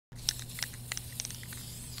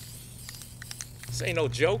This ain't no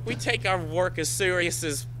joke. We take our work as serious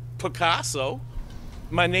as Picasso.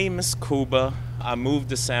 My name is Cuba. I moved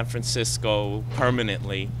to San Francisco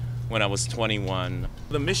permanently when I was 21.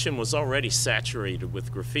 The mission was already saturated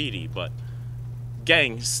with graffiti, but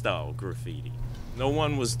gang-style graffiti. No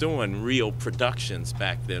one was doing real productions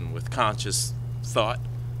back then with conscious thought,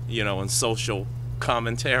 and social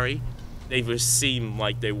commentary. They just seemed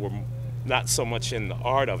like they were not so much in the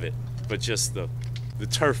art of it, but just the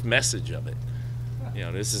turf message of it.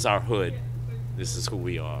 This is our hood. This is who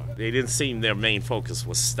we are. They didn't seem their main focus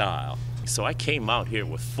was style. So I came out here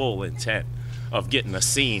with full intent of getting a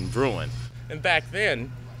scene brewing. And back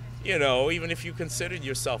then, even if you considered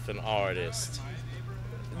yourself an artist,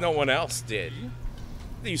 no one else did.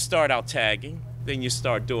 You start out tagging, then you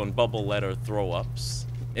start doing bubble letter throw-ups,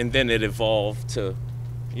 and then it evolved to,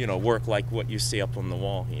 work like what you see up on the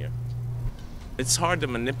wall here. It's hard to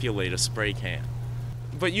manipulate a spray can,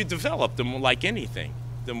 but you develop them like anything,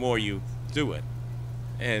 the more you do it.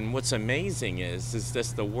 And what's amazing is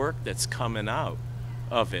just the work that's coming out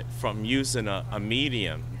of it from using a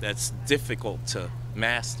medium that's difficult to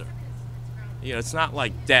master. It's not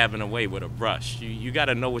like dabbing away with a brush. You got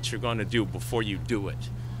to know what you're going to do before you do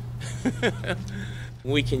it.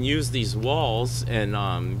 We can use these walls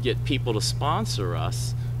and get people to sponsor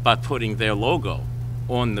us by putting their logo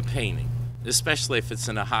on the painting, especially if it's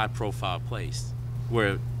in a high-profile place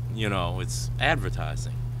where, it's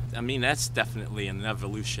advertising. I mean, that's definitely an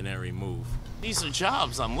evolutionary move. These are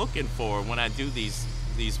jobs I'm looking for when I do these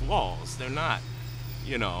walls. They're not,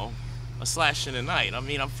 a slash in the night. I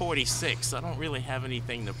mean, I'm 46. I don't really have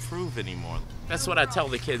anything to prove anymore. That's what I tell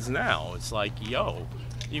the kids now. It's like,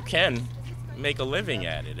 you can make a living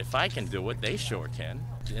at it. If I can do it, they sure can.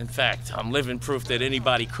 In fact, I'm living proof that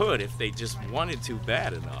anybody could if they just wanted to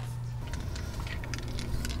bad enough.